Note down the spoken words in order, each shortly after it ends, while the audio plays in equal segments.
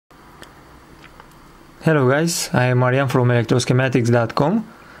Hello guys, I am Marian from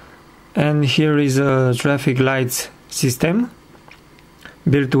electroschematics.com, and here is a traffic lights system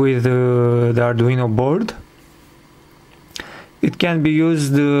built with the Arduino board. It can be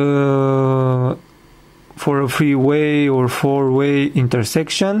used for a 3-way or 4-way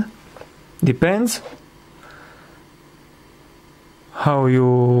intersection, depends how you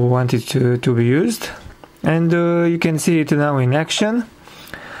want it to be used. And you can see it now in action.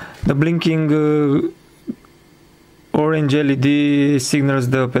 The blinking orange LED signals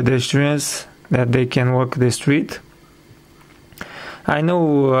the pedestrians that they can walk the street. I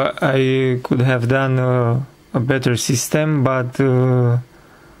know I could have done a better system, but you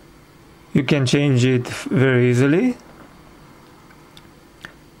can change it very easily.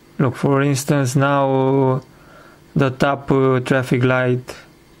 Look, for instance, now the top traffic light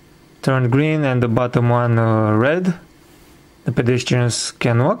turned green and the bottom one red. The pedestrians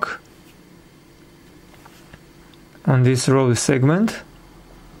can walk on this road segment.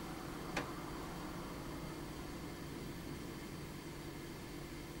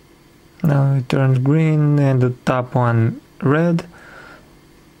 Now it turned green and the top one red.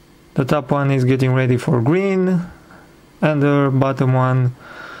 The top one is getting ready for green and the bottom one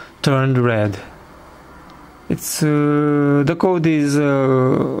turned red. It's the code is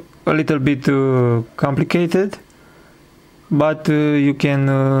a little bit complicated, but you can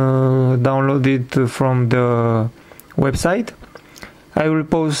download it from the website. I will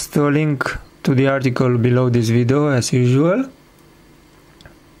post a link to the article below this video as usual.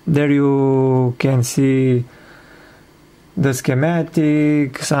 There you can see the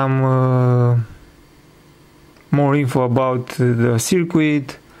schematic, some more info about the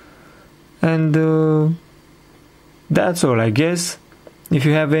circuit, and that's all, I guess. If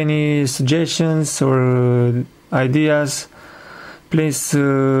you have any suggestions or ideas, please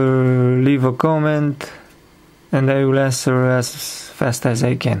leave a comment and I will answer as fast as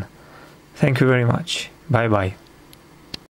I can. Thank you very much. Bye bye.